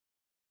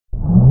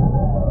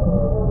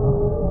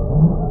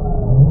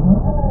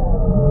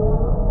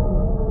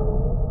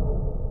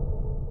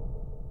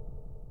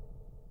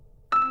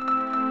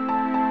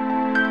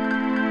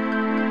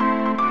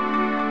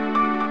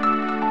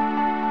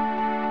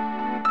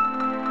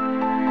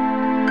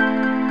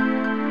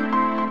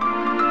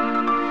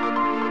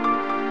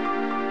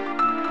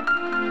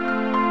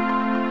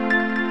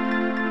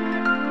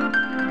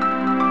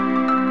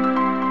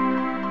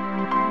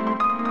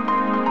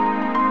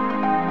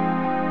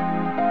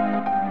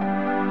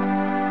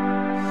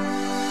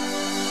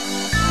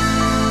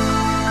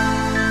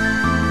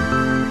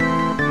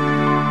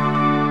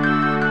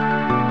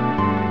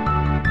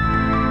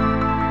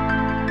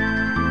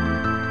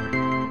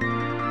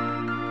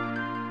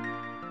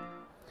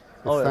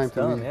it's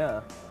done, leave.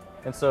 yeah.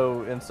 And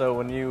so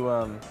when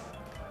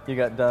you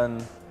got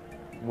done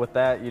with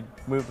that, you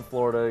moved to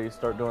Florida. You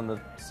start doing the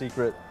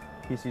secret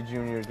PC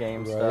Junior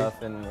game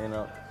stuff, and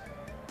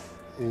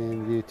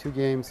And the 2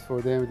 games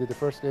for them. We did the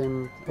first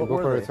game in Boca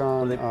were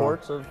Raton. they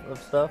ports of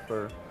stuff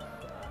or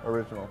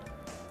original?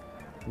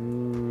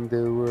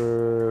 They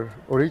were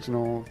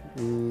original.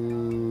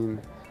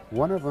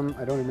 One of them,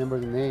 I don't remember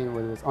the name, but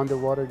it was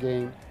underwater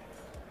game.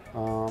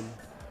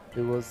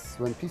 It was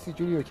when PC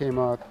Junior came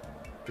out.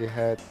 They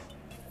had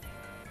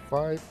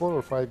 4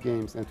 or 5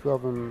 games, and 2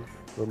 of them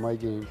were my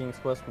games. King's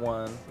Quest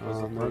 1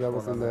 was the No, first that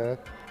wasn't one. that.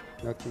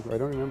 I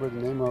don't remember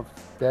the name of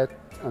that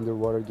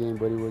underwater game,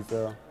 but it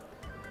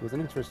was an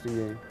interesting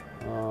game.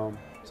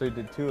 So you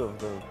did 2 of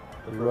the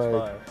first Right,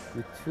 5.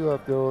 did 2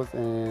 of those,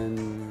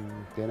 and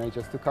then I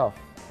just took off.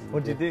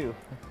 What'd you do?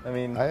 I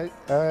mean,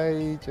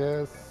 I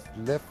just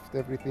left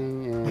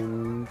everything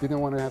and didn't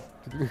want to have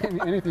to do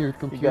anything with you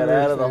computers. got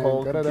out of the and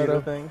whole got out computer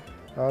of- thing?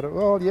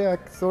 well, yeah,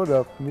 sort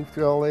of. Moved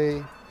to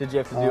LA. Did you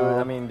have to do it?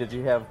 I mean, did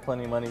you have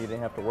plenty of money? You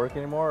didn't have to work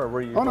anymore, or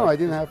were you? Oh no, like, I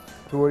didn't have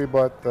to worry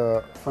about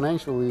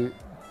financially.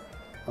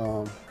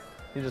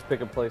 You just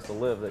pick a place to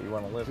live that you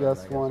want to live in.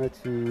 Just wanted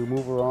to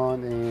move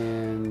around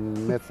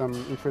and met some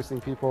interesting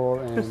people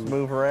and Just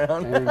move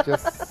around. and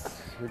just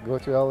go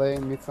to LA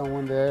and meet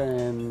someone there.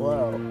 And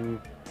Wow.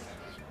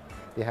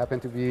 they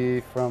happened to be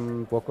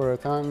from Boca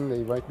Raton. They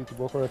invite me to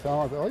Boca Raton.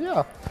 I was like, oh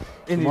yeah,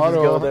 And you tomorrow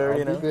just go there, I'll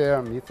you know? be there.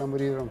 I'll meet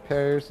somebody from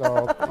Paris.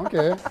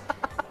 Okay,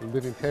 I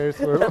live in Paris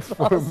for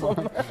a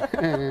month.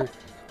 And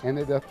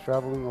ended up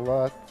traveling a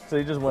lot. So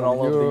you just went from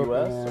all over the Europe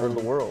U.S. or the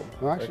and- world?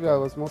 No, actually, I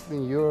was mostly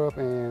in Europe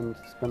and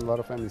spent a lot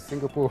of time in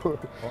Singapore.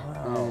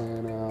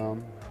 Wow.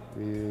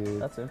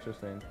 And That's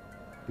interesting.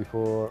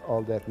 before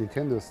all that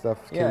Nintendo stuff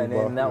Yeah, came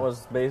about. and that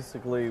was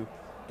basically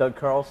Doug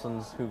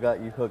Carlson's who got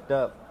you hooked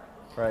up,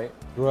 right?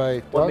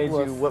 right. What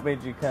Doug What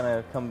made you kind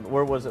of come?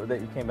 Where was it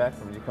that you came back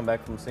from? Did you come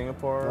back from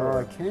Singapore? I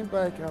or- came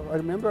back. I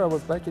remember I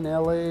was back in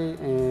LA,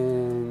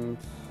 and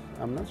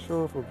I'm not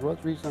sure for what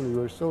reason we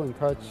were still in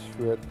touch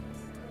with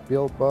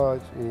Bill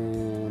Budge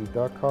and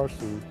Doug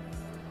Carson,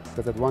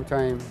 because at one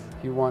time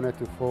he wanted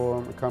to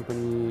form a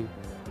company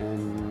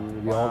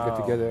and we all get Wow.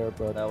 together,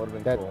 but That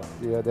would've been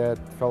cool. that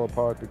fell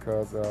apart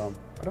because I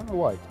don't know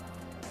why.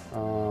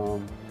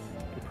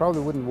 It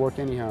probably wouldn't work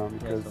anyhow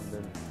because some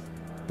did.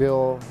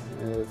 Bill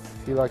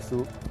he likes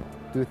to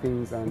do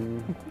things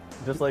and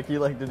Just like you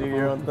like to do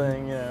your own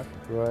thing, yeah.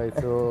 right,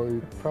 so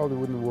it probably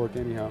wouldn't work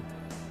anyhow.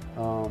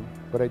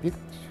 But I did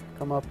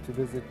come up to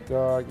visit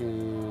Doug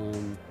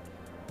and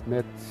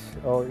met.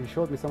 Oh, he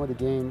showed me some of the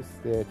games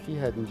that he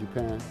had in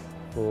Japan.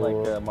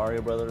 Like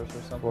Mario Brothers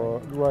or something. For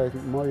right,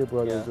 Mario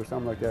Brothers Yeah. or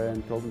something like that,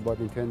 and told me about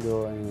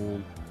Nintendo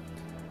and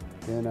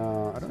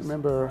I don't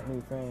remember.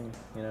 New thing,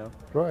 you know.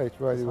 Right, It's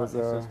it a was hot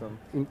new a system.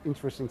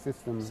 interesting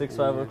system.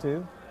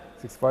 6502.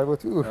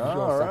 6502.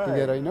 All Something right.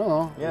 that I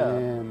know. Yeah.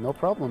 And no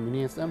problem.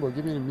 Mini assembler.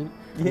 Give me a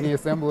mini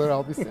assembler.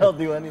 I'll be set. I'll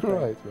do anything.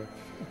 Right.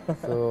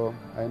 So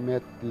I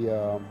met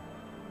the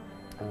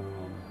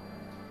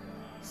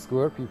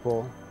Square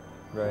people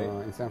Right.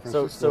 in San So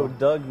Francisco.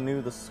 Doug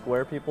knew the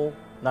Square people,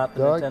 not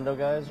the Doug Nintendo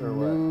guys, or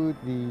what? knew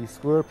the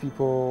Square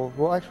people.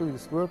 Well, actually, the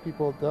Square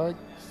people. Doug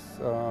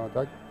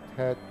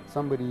had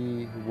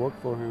somebody who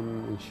worked for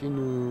him, and she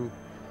knew.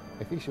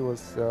 I think she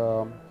was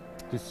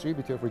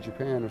distributor for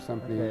Japan or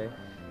something. Okay.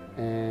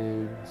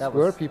 And That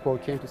Square was- people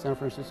came to San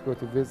Francisco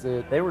to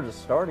visit. They were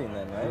just starting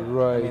then, right?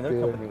 Right, I mean, their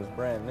they- company was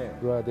brand new.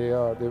 Right, they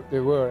are.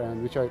 They were,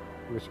 and which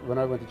when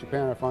I went to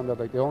Japan, I found out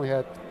like they only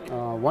had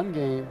one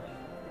game,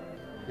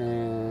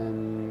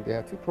 and they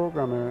had 2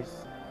 programmers,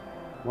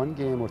 1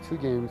 game or 2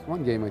 games,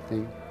 1 game I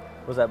think.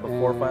 Was that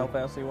before And- Final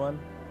Fantasy 1?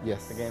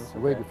 Yes, The games,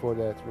 way okay. before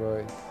that,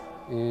 right?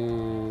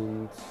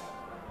 And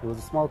it was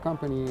a small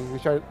company,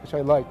 which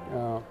I liked.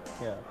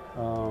 Yeah.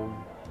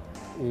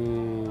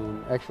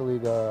 And actually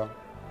the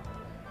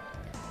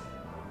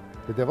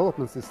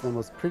development system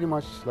was pretty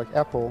much like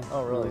Apple.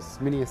 Oh, really? It was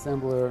mini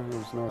assembler. There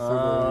was no assembler.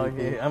 or Oh,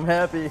 anything. yeah, I'm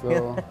happy.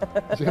 So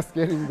just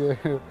getting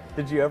there.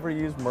 Did you ever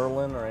use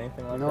Merlin or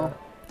anything like No. that?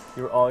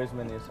 You were always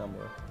mini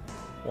assembler.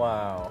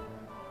 Wow.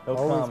 No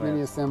Always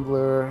mini comments.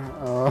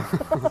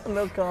 assembler.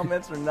 No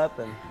comments or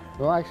nothing.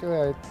 Well,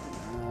 actually,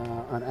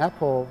 on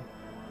Apple,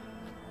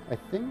 I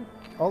think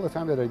all the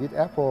time that I did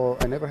Apple,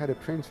 I never had a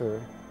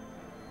printer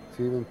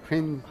to even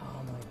print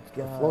Oh my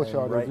a god. flowchart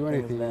or write do things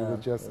anything.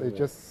 down.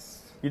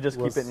 You just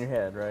keep was- it in your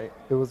head, right?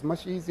 It was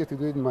much easier to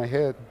do it in my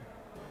head,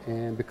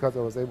 and because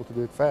I was able to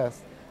do it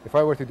fast. If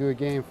I were to do a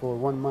game for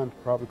 1 month,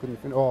 probably couldn't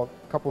finish. Or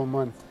a couple of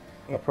months,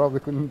 I probably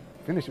couldn't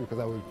finish it because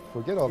I would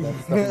forget all that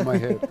stuff in my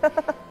head.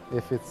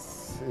 If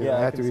Yeah, I I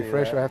had to can see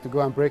refresh, that. or I have to go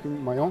and break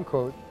my own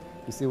code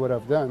to see what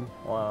I've done.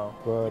 Wow.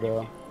 But When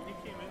you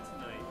came in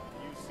tonight,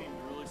 you seemed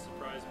really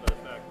surprised by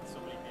the fact that so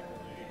many people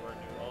knew you or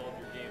knew all of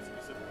your games. And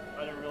you said,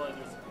 I didn't realize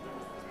there was this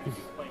many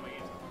people playing my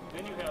games.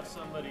 Then you have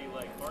somebody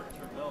like Mark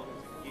Turmel,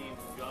 who's a game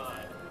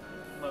god,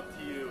 come up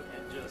to you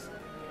and just,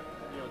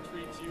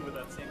 treats you with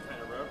that same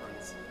kind of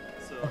reverence.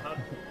 So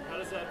how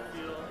does that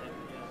feel? And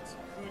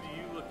who do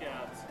you look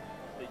at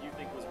that you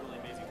think was really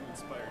amazing? Who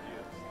inspired you?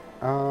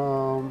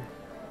 Um,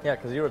 Yeah,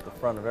 because you were at the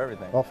front of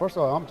everything. well, first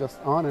of all, I'm just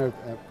honored.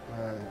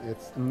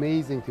 It's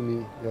amazing to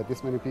me that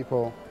this many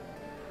people.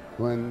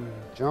 When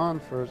John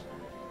first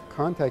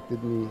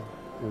contacted me,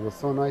 it was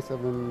so nice of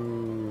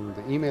him.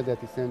 The email that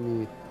he sent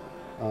me,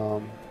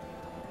 um,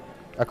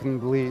 I couldn't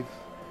believe.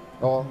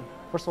 Well,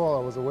 first of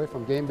all, I was away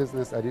from game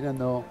business. I didn't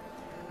know.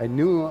 I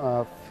knew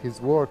of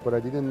his work, but I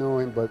didn't know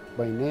him but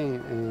by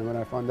name. And when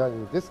I found out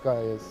that this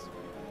guy is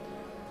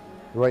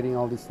writing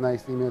all this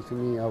nice email to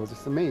me, I was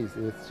just amazed.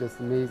 It's just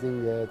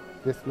amazing that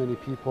this many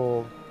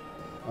people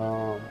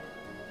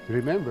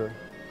remember.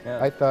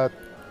 Yeah. I thought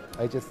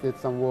I just did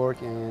some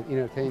work and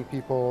entertained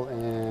people,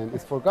 and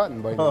it's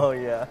forgotten by now. Oh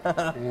yeah.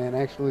 And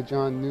actually,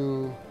 John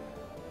knew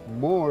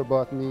more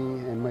about me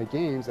and my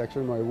games,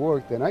 actually my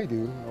work, than I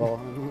do. Well,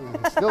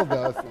 still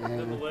does. And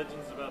the And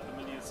legends about the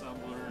mini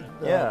assembler.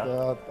 And Yeah.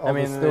 all I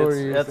mean, the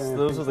stories. that's and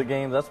those things. are the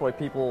games. That's why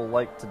people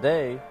like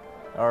today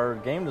are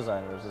game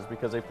designers, is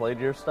because they played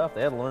your stuff.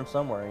 They had to learn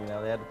somewhere. You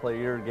know, they had to play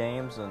your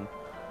games and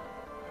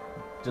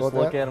just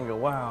Well, look that- at them and go,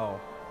 wow.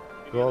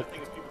 the Well- other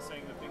thing is people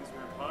saying that things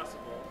were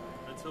impossible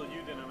until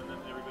you did them, and then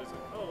everybody's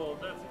like, oh, well,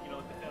 that's,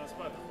 like the Phantom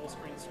Spot, the full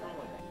screen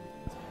scrolling.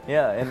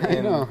 Yeah, and, I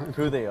know.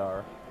 who they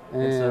are.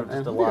 Instead of just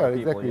a And lot yeah, of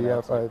people. exactly. You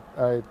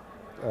know,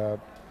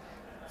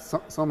 Yes,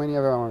 so many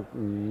of them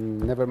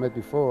I never met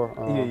before.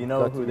 Yeah, you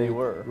know got who to they meet-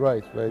 were.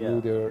 Right. I Yeah.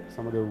 knew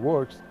some of their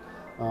works.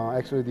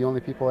 Actually, the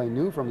only people I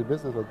knew from the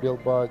business were Bill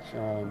Budge,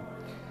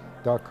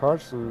 Doc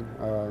Carson,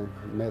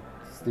 met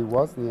Steve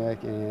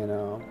Wozniak, and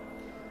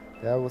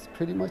that was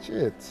pretty much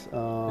it.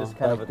 just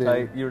kind of back a then.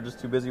 tight. You were just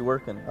too busy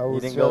working. I You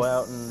was didn't go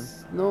out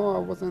and. No, I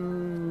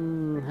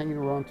wasn't hanging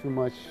around too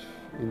much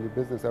in the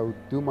business. I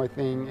would do my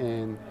thing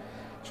and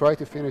try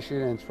to finish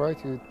it and try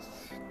to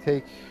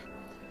take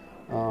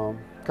a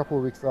couple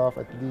of weeks off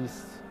at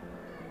least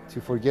to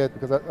forget,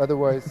 because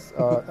otherwise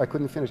I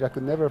couldn't finish. I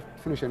could never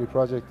finish any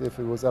project if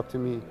it was up to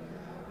me.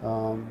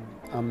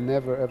 I'm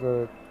never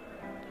ever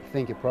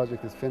think a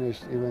project is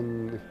finished,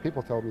 even if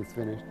people tell me it's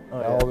finished. Oh,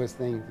 I yeah. always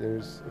think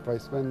if I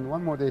spend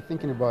one more day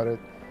thinking about it,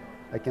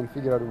 I can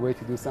figure out a way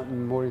to do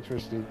something more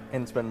interesting.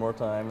 And spend more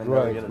time and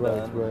really get it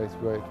done.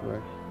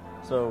 Right.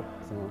 So,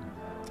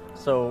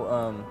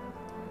 So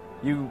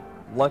you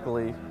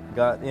luckily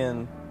got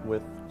in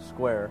with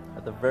Square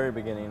at the very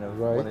beginning of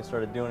Right. when they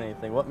started doing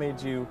anything. What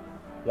made you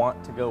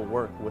want to go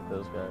work with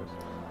those guys?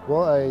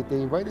 well,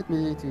 they invited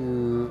me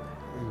to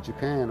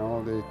Japan.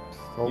 They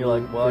told You're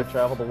me like, well, I if-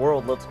 traveled the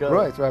world. Let's go.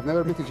 Right, so I've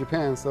never been to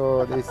Japan,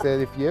 so they said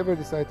if you ever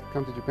decide to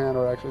come to Japan,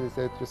 or actually they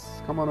said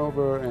just come on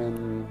over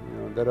and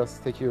let us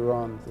take you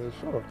around. I said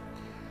sure.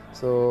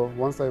 So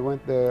once I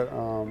went there,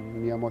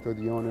 Miyamoto,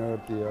 the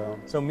owner,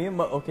 So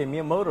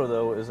Miyamoto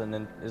though is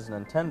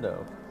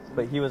Nintendo,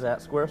 but he was at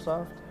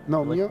SquareSoft.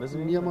 no Like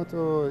visiting?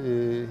 Miyamoto,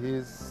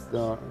 he's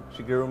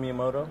Shigeru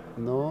Miyamoto.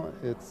 no,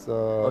 it's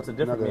It's a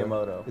different another-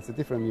 Miyamoto. It's a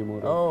different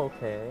Miyamoto. Oh,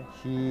 okay.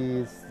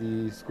 He's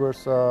the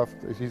SquareSoft.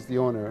 He's the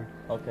owner.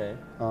 Okay.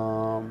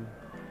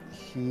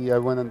 I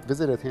went and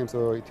visited him,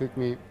 so he took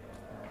me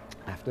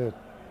after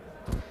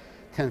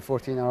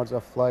 10-14 hours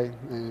of flight,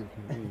 and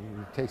he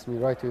takes me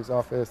right to his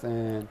office,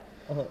 and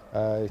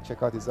I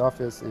check out his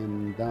office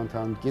in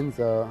downtown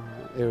Ginza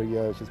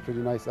area, which is a pretty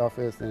nice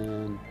office,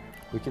 and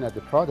looking at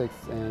the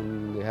products,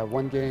 and they have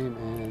one game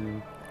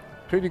and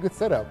pretty good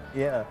setup,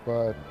 Yeah.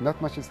 but not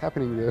much is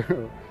happening there.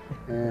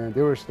 And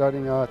they were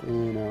starting out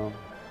in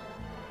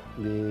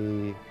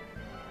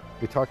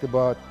we talked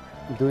about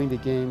doing the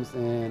games,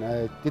 and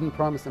I didn't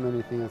promise them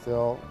anything. I said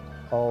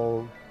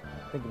I'll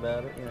Think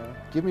about it. You know.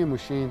 give me a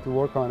machine to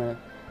work on it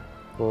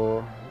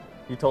for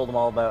You told them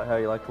all about how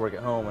you like to work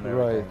at home and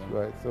everything.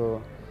 right.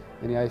 So,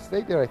 and I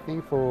stayed there, I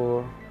think,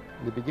 for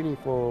in the beginning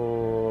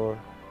for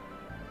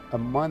a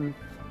month,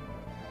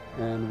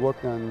 and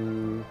worked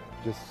on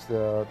just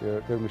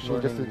their machine,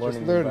 Learning- just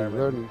learning the environment.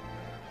 learning.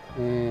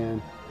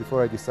 And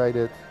before I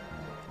decided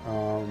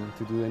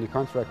to do any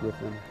contract with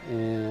them,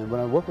 and when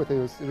I worked with it,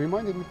 it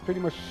reminded me pretty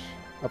much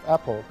of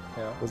Apple.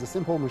 Yeah. It was a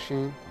simple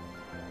machine,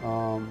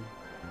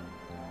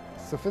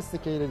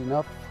 sophisticated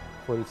enough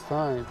for its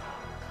time,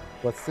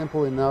 but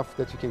simple enough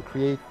that you can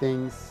create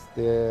things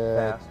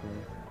that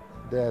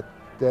Fast.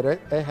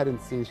 I hadn't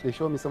seen. They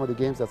showed me some of the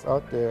games that's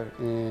out there,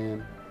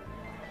 and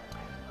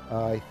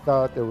I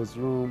thought there was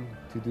room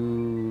to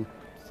do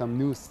some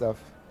new stuff,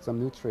 some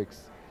new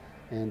tricks,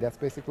 and that's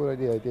basically what I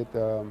did. I did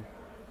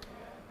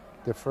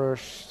the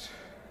first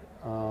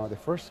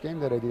game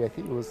that I did. I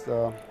think it was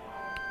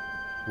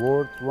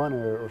World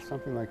Runner or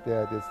something like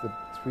that. It's the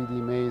 3D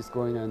maze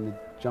going on the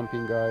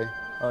jumping guy,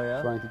 Oh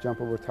yeah. trying to jump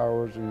over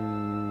towers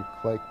and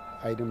collect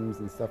items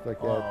and stuff like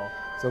that. Oh.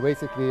 So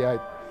basically, I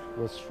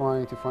was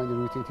trying to find a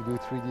routine to do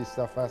 3D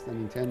stuff fast on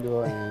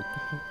Nintendo, and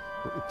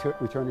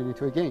we turned it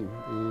into a game.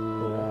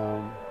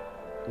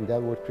 And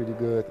that worked pretty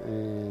good,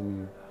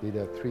 and did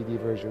a 3D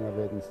version of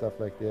it and stuff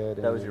like that.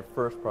 That was your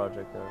first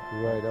project, though.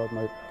 Right, that was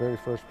my very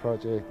first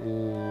project,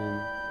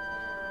 and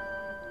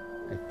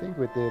I think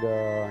I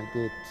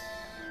did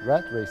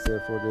Rat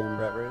Racer for them.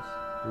 Rat Race.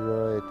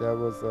 Right, that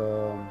was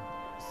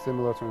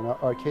similar to an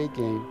arcade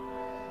game,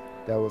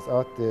 that was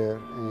out there,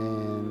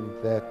 and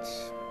that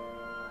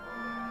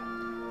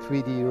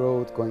 3D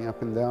road going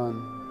up and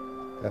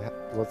down that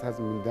hasn't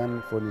been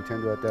done for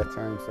Nintendo at that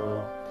time.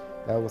 So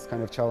that was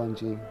kind of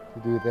challenging to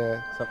do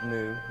that. Something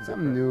new.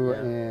 Something new. Yeah.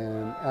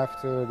 And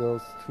after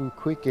those 2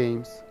 quick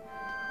games,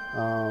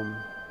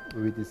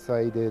 we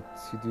decided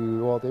to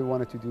do. Well, they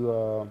wanted to do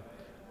a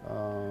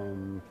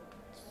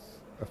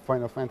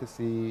Final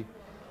Fantasy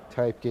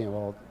type game.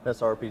 Well,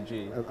 That's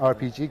RPG. an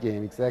RPG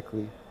game,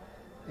 exactly.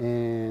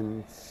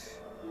 And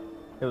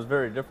It was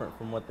very different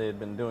from what they had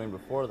been doing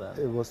before that.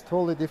 it was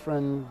totally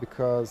different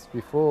because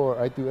before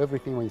I do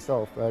everything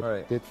myself. I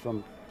Right. did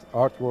from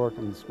artwork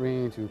on the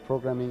screen to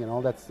programming and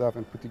all that stuff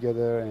and put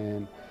together.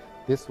 And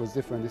this was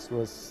different. This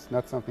was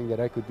not something that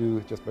I could do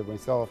just by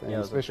myself. And Yeah,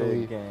 it was a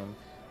big game.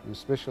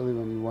 especially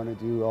when you want to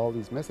do all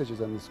these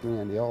messages on the screen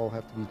and they all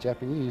have to be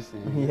Japanese.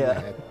 And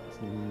Yeah. I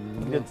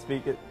You didn't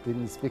speak it.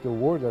 didn't speak a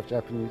word of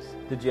Japanese.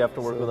 Did you have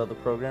to work So- with other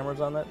programmers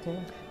on that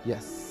team?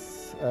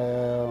 Yes.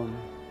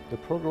 The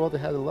program, well, they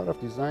had a lot of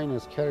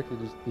designers, character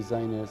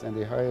designers, and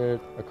they hired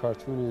a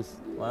cartoonist.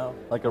 Wow.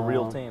 Like a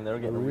real team. They were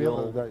getting a real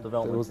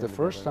development It was the team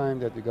first together. time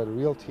that we got a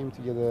real team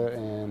together,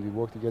 and we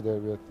worked together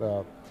with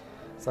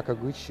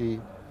Sakaguchi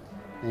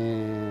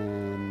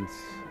and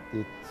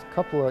the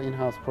couple of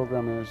in-house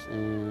programmers.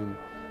 And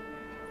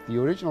the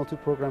original 2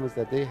 programmers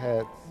that they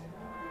had,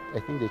 I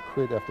think they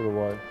quit after a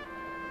while.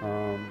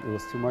 It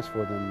was too much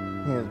for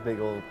them. His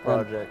big old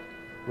project.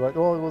 Right.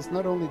 Well, it was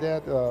not only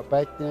that.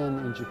 Back then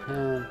in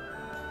Japan,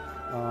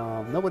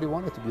 nobody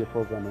wanted to be a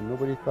programmer.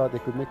 Nobody thought they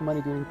could make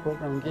money doing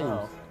programming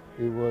games.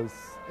 Oh. It was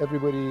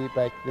everybody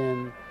back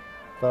then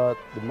thought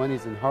the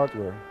money's in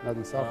hardware, not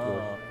in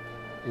software.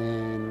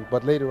 Oh.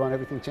 But later on,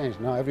 everything changed.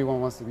 Now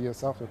everyone wants to be a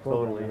software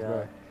programmer. Totally, yeah.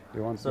 Right.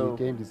 They want to So-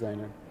 be a game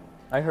designer.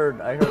 I heard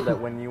that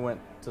when you went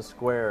to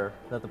Square,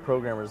 that the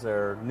programmers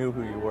there knew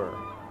who you were.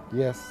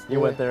 Yes. You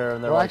went there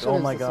and they're well, like, actually, "Oh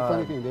my it's a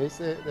funny God!" thing. They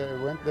said they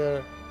went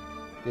there.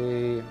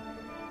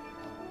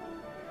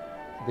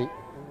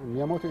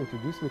 Miyamoto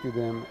introduced me to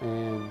them,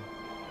 and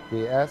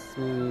they asked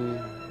me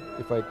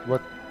if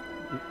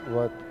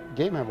what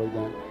game have I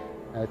done.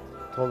 I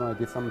told them I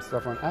did some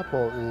stuff on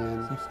Apple,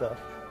 Some stuff.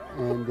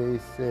 and they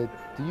said,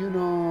 "Do you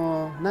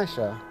know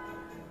Nasha?"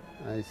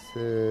 I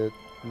said,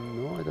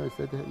 "No, I don't." I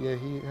said, "Yeah,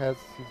 he's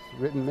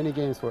written many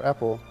games for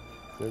Apple."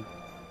 I said,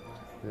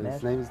 his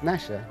Nasha. name is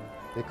Nasha.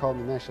 They call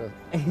me Nasha.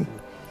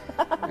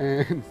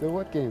 And so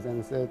what games?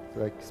 And I said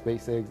like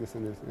SpaceX, this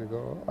and this. And I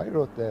go, "Oh, I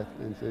wrote that."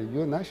 And said,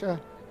 "You're Nasha?"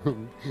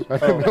 I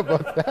don't know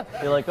about that.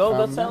 You're like, "Oh,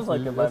 that sounds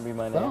like it might that be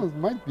my name."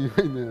 Might be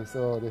my name.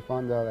 So they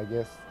found out, I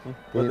guess.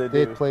 What'd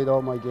They do? played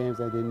all my games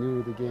and they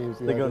knew the games.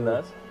 They go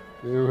nuts.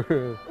 They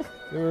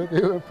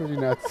were pretty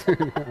nuts.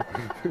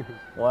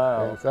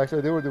 Wow. Yeah, so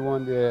actually, they were the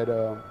one that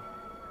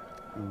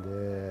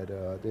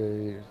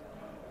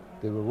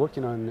they were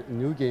working on a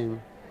new game,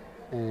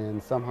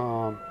 and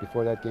somehow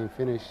before that game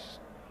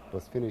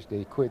was finished,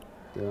 they quit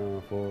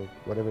for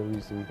whatever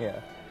reason.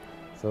 Yeah.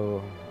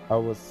 So I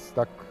was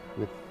stuck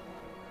with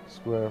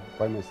Square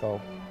by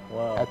myself.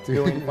 Wow. Had to-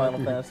 Doing Final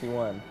Fantasy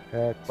 1.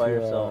 Had By to,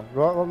 yourself.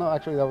 Well, no,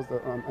 actually that was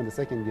on the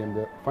second game.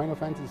 The Final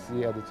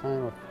Fantasy, at the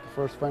time of the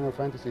first Final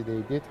Fantasy,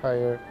 they did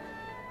hire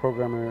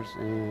programmers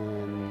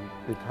and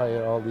they'd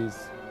hire all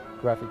these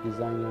graphic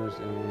designers,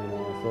 and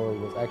so it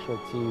was actual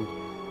team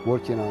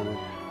working on it.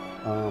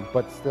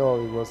 But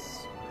still, it was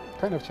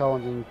kind of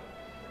challenging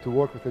to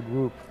work with a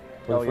group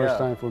for the first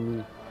time for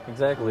me.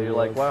 Exactly. You're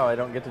like, Yes. wow, I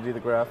don't get to do the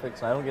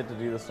graphics. I don't get to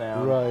do the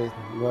sound. Right.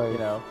 You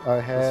know, I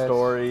the had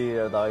story,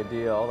 the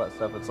idea, all that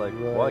stuff. It's like,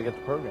 well, I Right. get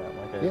to program.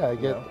 Like, Yeah, I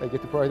you know?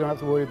 get to I don't have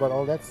to worry about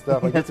all that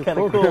stuff. I get That's to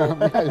kinda program.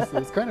 cool. Yeah,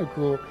 it's kind of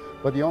cool.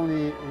 But the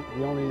only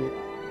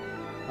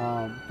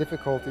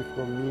difficulty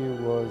for me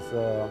was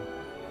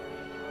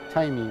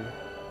timing.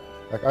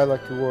 Like I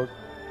like to work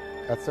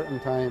at certain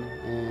time,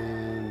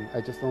 and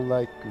I just don't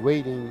like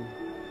waiting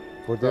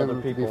for For other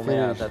them to be people,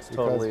 finished. yeah, that's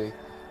because totally.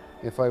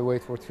 If I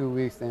wait for 2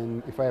 weeks,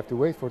 and if I have to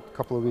wait for a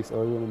couple of weeks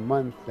or even a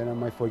month, then I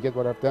might forget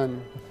what I've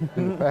done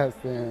in the past.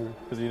 And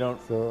Because you don't.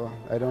 so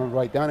I don't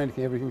write down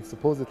anything. Everything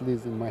supposedly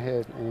is in my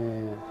head,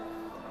 and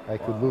I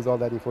could Wow. lose all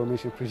that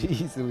information pretty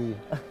easily.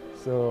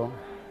 so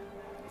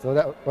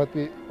that, but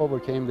we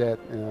overcame that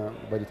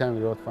by the time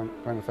we wrote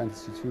Final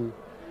Fantasy II.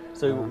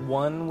 So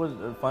one was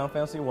Final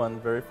Fantasy 1,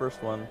 very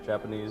first one,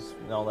 Japanese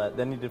and all that.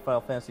 Then you did Final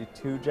Fantasy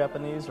 2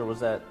 Japanese, or was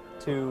that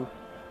 2?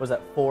 Was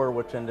that 4,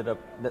 which ended up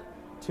that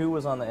 2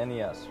 was on the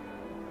NES,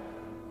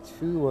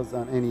 2 was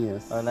on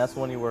NES. and that's the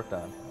one you worked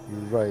on.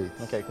 Right.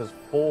 Okay, because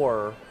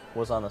 4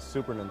 was on the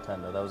Super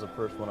Nintendo. That was the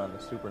first one on the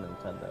Super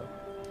Nintendo.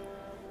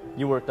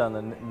 You worked on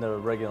the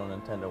regular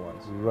Nintendo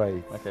ones.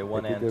 Right. Okay,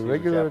 1 I did and 2 the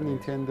regular Japanese.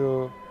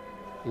 Nintendo,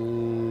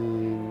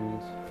 and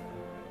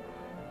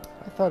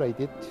I thought I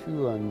did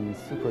 2 on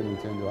Super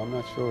Nintendo. I'm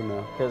not sure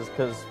now. Because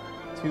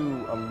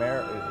the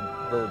American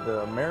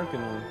Final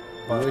American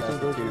Fantasy 2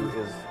 version?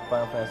 is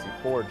Final Fantasy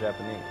 4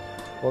 Japanese.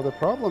 Well, the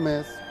problem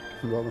is,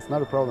 well, it's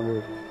not a problem.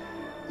 With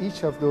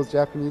each of those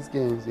Japanese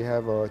games, you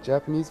have a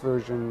Japanese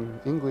version,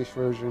 English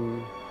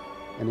version,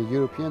 and a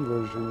European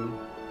version.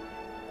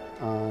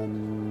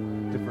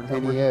 on Different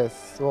number?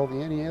 NES. Well, the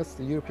NES,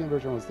 the European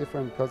version was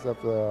different because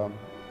of the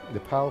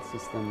PAL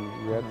system.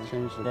 You had to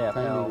change the Yeah,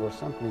 timing PAL. or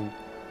something.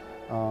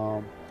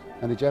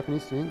 And the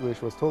Japanese to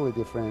English was totally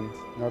different.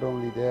 Not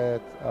only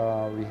that,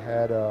 we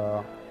had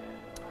a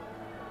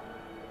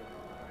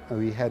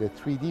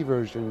 3D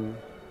version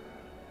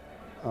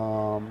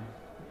on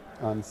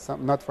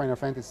some, not Final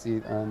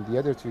Fantasy, on the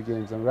other two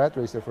games. On Rat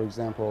Racer, for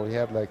example, we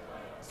had like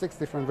 6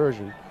 different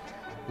versions.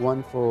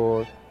 One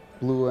for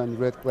blue and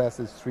red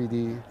glasses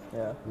 3D,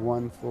 Yeah.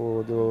 one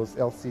for those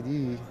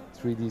LCD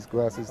 3D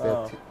glasses Oh.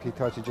 that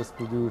Hitachi just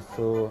produced.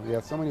 So we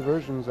have so many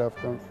versions of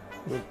them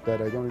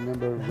that I don't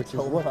remember which is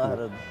what.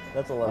 now.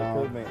 That's a lot of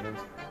code Um, maintenance.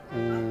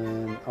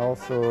 And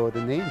also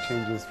the name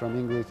changes from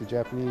English to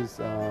Japanese.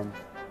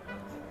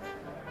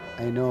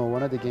 I know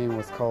one of the game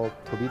was called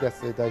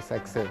Tobidase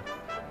Daisakse.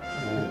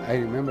 And I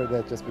remember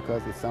that just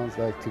because it sounds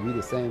like to be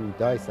the same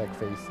Daisak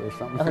face or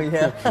something. Oh,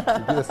 yeah.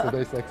 Tobidase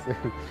Daisakse.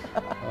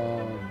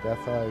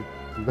 That's how I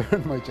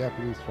learned my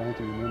Japanese, trying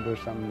to remember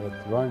something that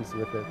rhymes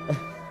with it.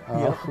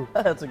 Yep.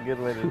 That's a good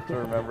way to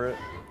remember it.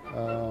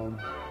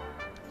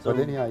 But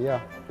anyhow,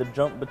 yeah. The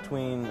jump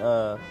between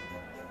I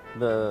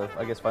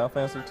guess Final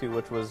Fantasy II,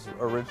 which was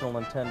original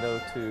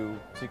Nintendo, to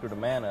Secret of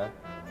Mana,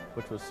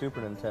 which was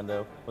Super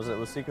Nintendo. Was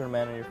Secret of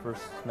Mana your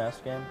first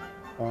SNES game?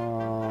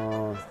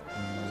 Super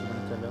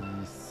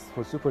Nintendo.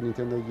 For Super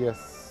Nintendo,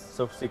 yes.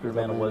 So Secret of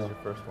Mana was your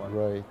first one.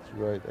 Right.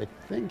 I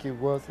think it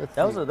was.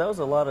 That was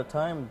a lot of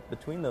time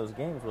between those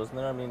games, wasn't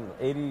there? I mean,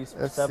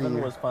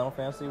 '87 was Final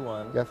Fantasy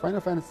 1. Yeah, Final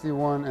Fantasy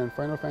 1 and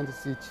Final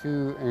Fantasy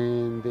 2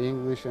 in the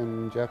English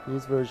and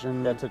Japanese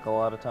version. That took a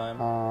lot of time.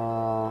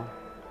 No.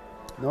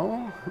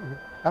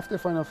 After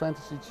Final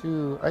Fantasy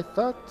 2, I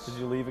thought Did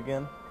you leave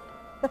again?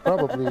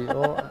 probably.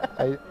 Well,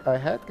 I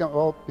had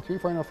between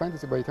Final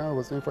Fantasy, by the time I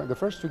was doing the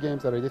first 2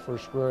 games that I did for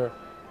Square,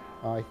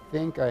 I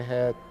think I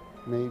had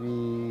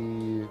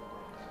maybe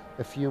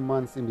a few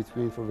months in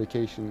between for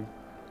vacation.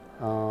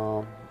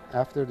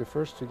 After the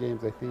first 2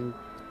 games, I think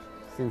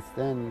since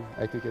then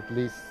I took at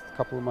least a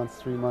couple of months,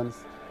 3 months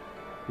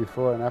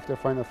before and after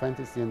Final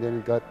Fantasy, and then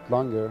it got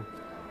longer.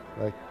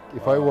 Like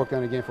if I worked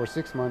on a game for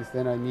 6 months,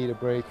 then I need a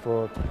break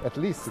for at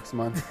least 6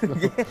 months.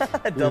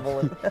 Yeah, double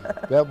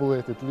it. Double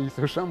it at least,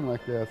 or something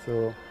like that.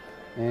 So,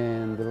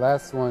 and the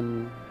last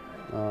one,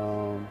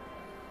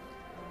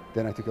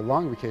 then I took a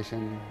long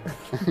vacation.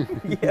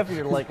 Yeah, if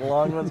you're like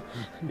long ones.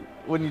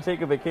 When you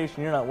take a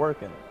vacation, you're not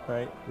working,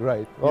 right?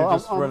 Right. You're Well,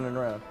 just running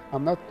around.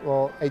 I'm not.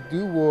 Well, I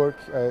do work.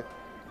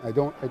 I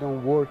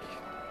don't work.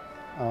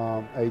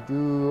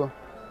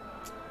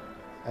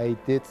 I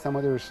did some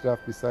other stuff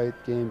besides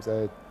games.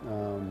 I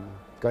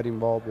got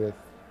involved with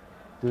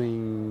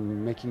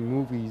making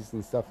movies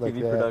and stuff like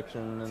TV that.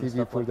 production and TV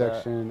stuff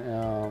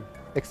production,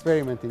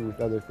 experimenting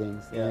with other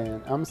things. Yeah.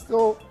 And I'm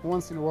still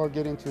once in a while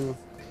get into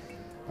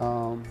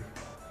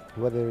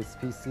whether it's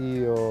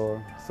PC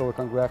or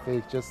Silicon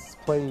Graphics, just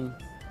playing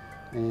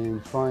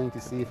and trying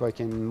to see if I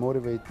can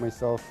motivate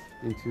myself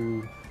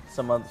into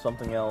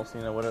something else.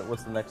 You know,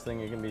 what's the next thing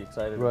you can be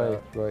excited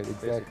about? Right,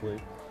 exactly.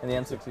 Basically. And the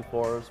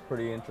N64 is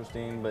pretty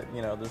interesting, but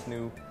you know, there's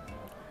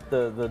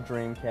the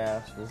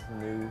Dreamcast is the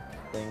new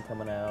thing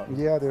coming out.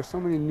 Yeah, there's so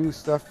many new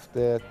stuff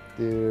that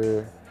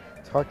they're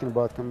talking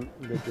about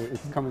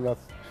it's coming up.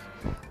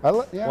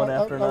 One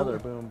after another,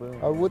 boom, boom.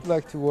 I would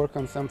like to work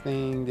on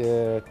something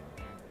that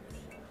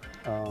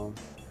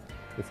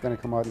it's going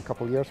to come out in a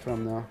couple years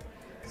from now.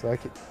 So I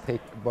could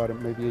take about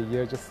maybe a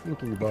year just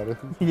thinking about it.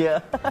 Yeah.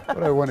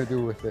 What I want to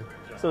do with it.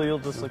 So you'll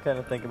just kind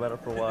of think about it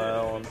for a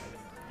while, and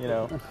you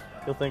know,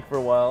 you'll think for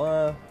a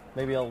while,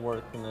 maybe I'll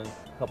work, and then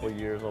a couple of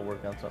years I'll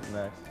work on something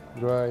next.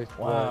 Right.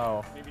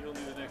 Wow. Maybe he'll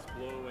do the next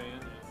blow away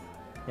Indian.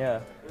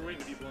 Yeah. We're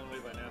waiting to be blown away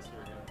by Nasir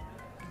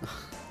again.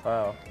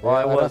 Wow. Yeah, Well,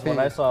 I don't was think-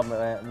 when I saw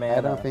Man.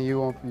 I don't think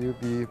you'll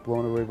be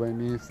blown away by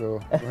me, so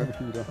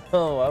you know,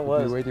 Oh, I I've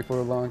was. been waiting for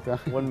a long time.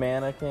 When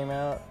Mana came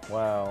out,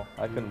 wow,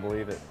 I couldn't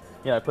believe it.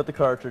 You know, I put the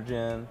cartridge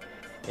in,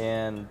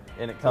 and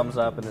it comes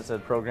up and it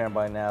said programmed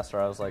by Nasir.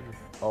 I was like,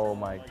 oh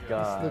my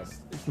god.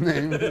 His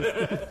name.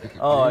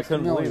 Oh, I Name's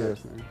couldn't believe familiar, it.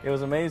 so. It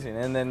was amazing.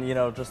 And then, you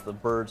know, just the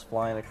birds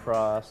flying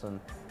across, and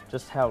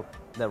just how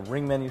that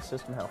ring menu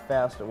system, how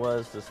fast it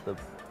was, just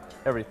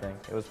everything.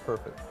 It was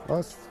perfect. Well,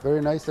 it's very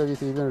nice of you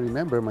to even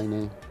remember my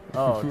name.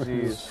 Oh,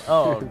 jeez.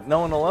 Oh, no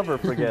one will ever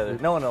forget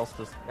it. No one else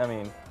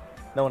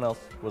no one else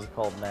was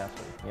called Nasir,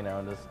 you know,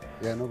 and just.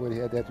 Yeah, nobody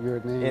had that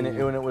weird name. And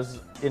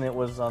it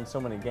was on so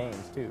many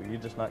games too. You're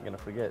just not gonna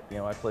forget. You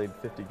know, I played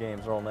 50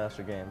 games, they're all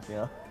Nasir games. You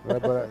know.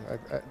 Right, but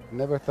I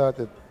never thought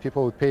that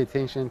people would pay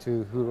attention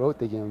to who wrote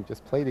the game,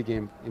 just play the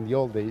game in the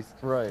old days.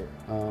 Right.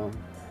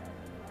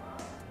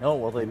 Oh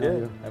well, they You know,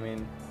 did. I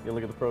mean, you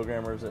look at the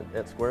programmers at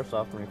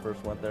SquareSoft when we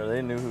first went there.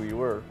 They knew who you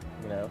were.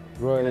 You know,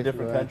 in a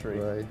different country.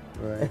 Right.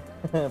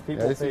 People Yeah, pay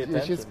attention.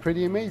 it's just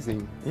pretty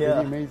amazing. Yeah.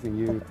 Pretty amazing.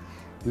 You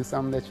do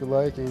something that you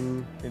like,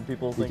 and And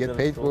people you think get that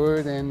paid it's cool. for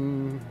it,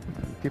 and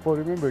people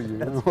remember you.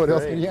 That's What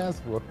else great. can you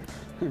ask for?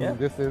 I mean, Yeah.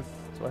 this is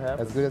That's what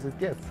happens. as good as it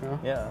gets, huh?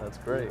 Yeah, that's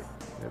great.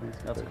 That is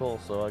That's great. cool.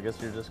 So I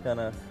guess you're just kind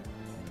of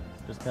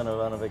Just kind of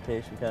on a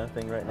vacation kind of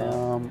thing right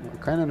now.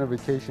 Kind of on a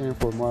vacation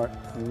for my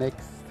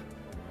next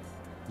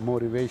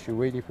motivation,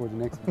 waiting for the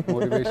next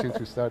motivation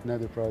to start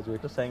another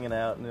project. Just hanging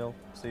out, and you'll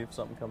see if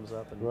something comes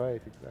up. And Right,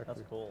 exactly.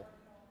 That's cool.